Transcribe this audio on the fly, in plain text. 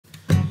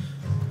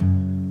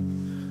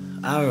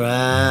I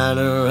ran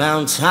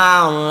around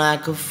town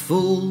like a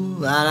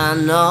fool, and I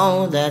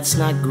know that's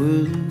not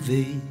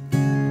groovy.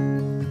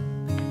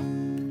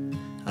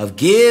 I'll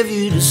give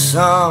you to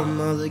some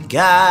other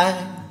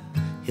guy,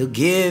 he'll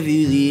give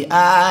you the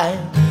eye,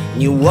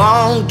 and you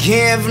won't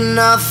give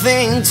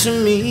nothing to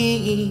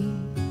me.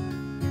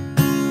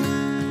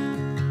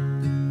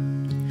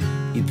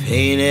 You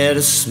painted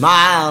a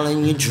smile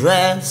and you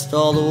dressed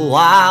all the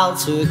while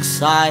to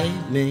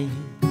excite me.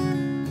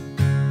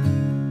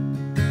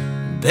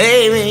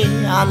 Baby,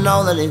 I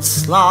know that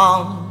it's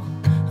long,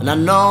 and I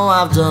know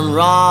I've done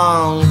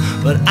wrong,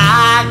 but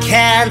I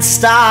can't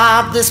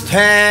stop this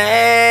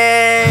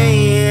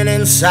pain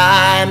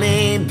inside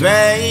me,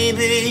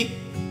 baby.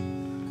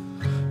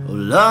 Oh,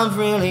 love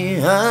really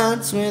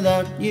hurts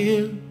without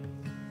you.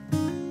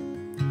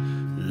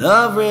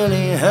 Love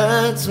really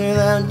hurts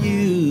without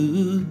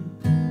you.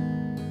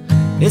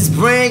 It's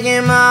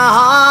breaking my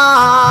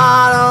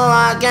heart, oh,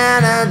 what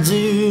can I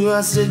do? I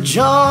said,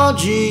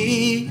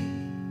 Georgie,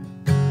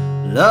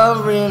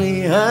 love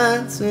really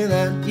hurts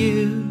without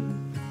you.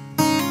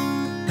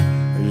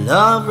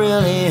 Love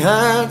really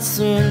hurts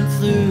through and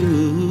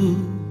through.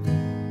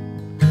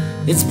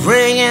 It's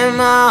breaking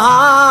my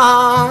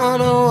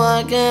heart, oh,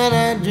 what can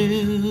I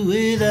do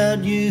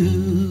without you?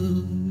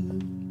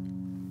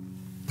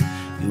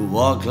 You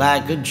walk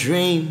like a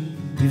dream,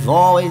 you've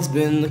always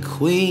been the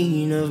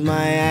queen of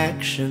my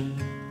action.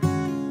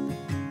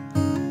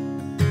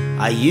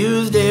 I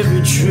used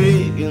every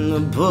trick in the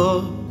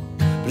book,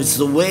 but it's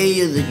the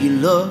way that you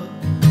look.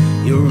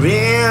 You're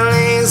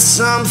really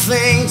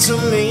something to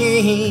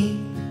me.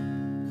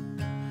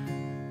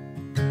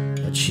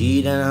 I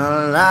cheat and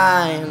I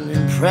lie and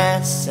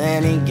impress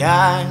any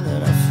guy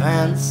that I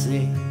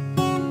fancy.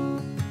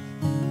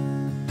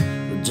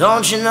 But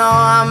don't you know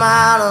I'm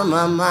out of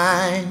my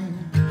mind?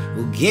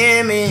 Well,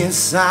 give me a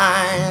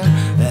sign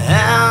to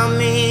help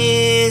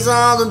me ease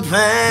all the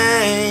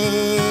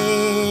pain,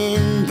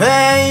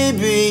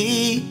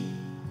 baby.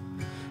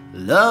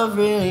 Love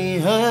really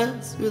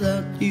hurts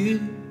without you,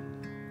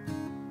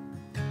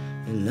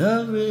 and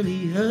love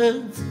really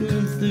hurts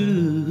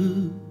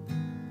through.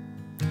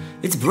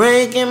 It's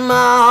breaking my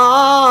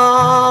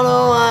heart,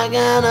 oh, what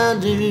can I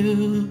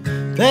do,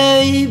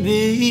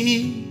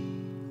 baby?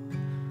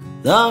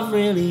 Love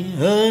really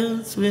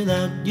hurts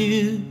without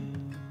you.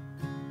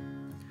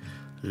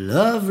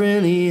 Love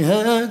really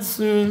hurts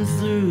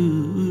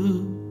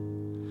through.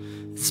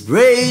 It's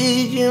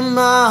breaking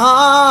my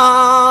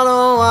heart,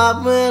 oh,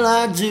 what will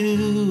I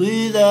do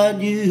without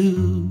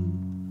you?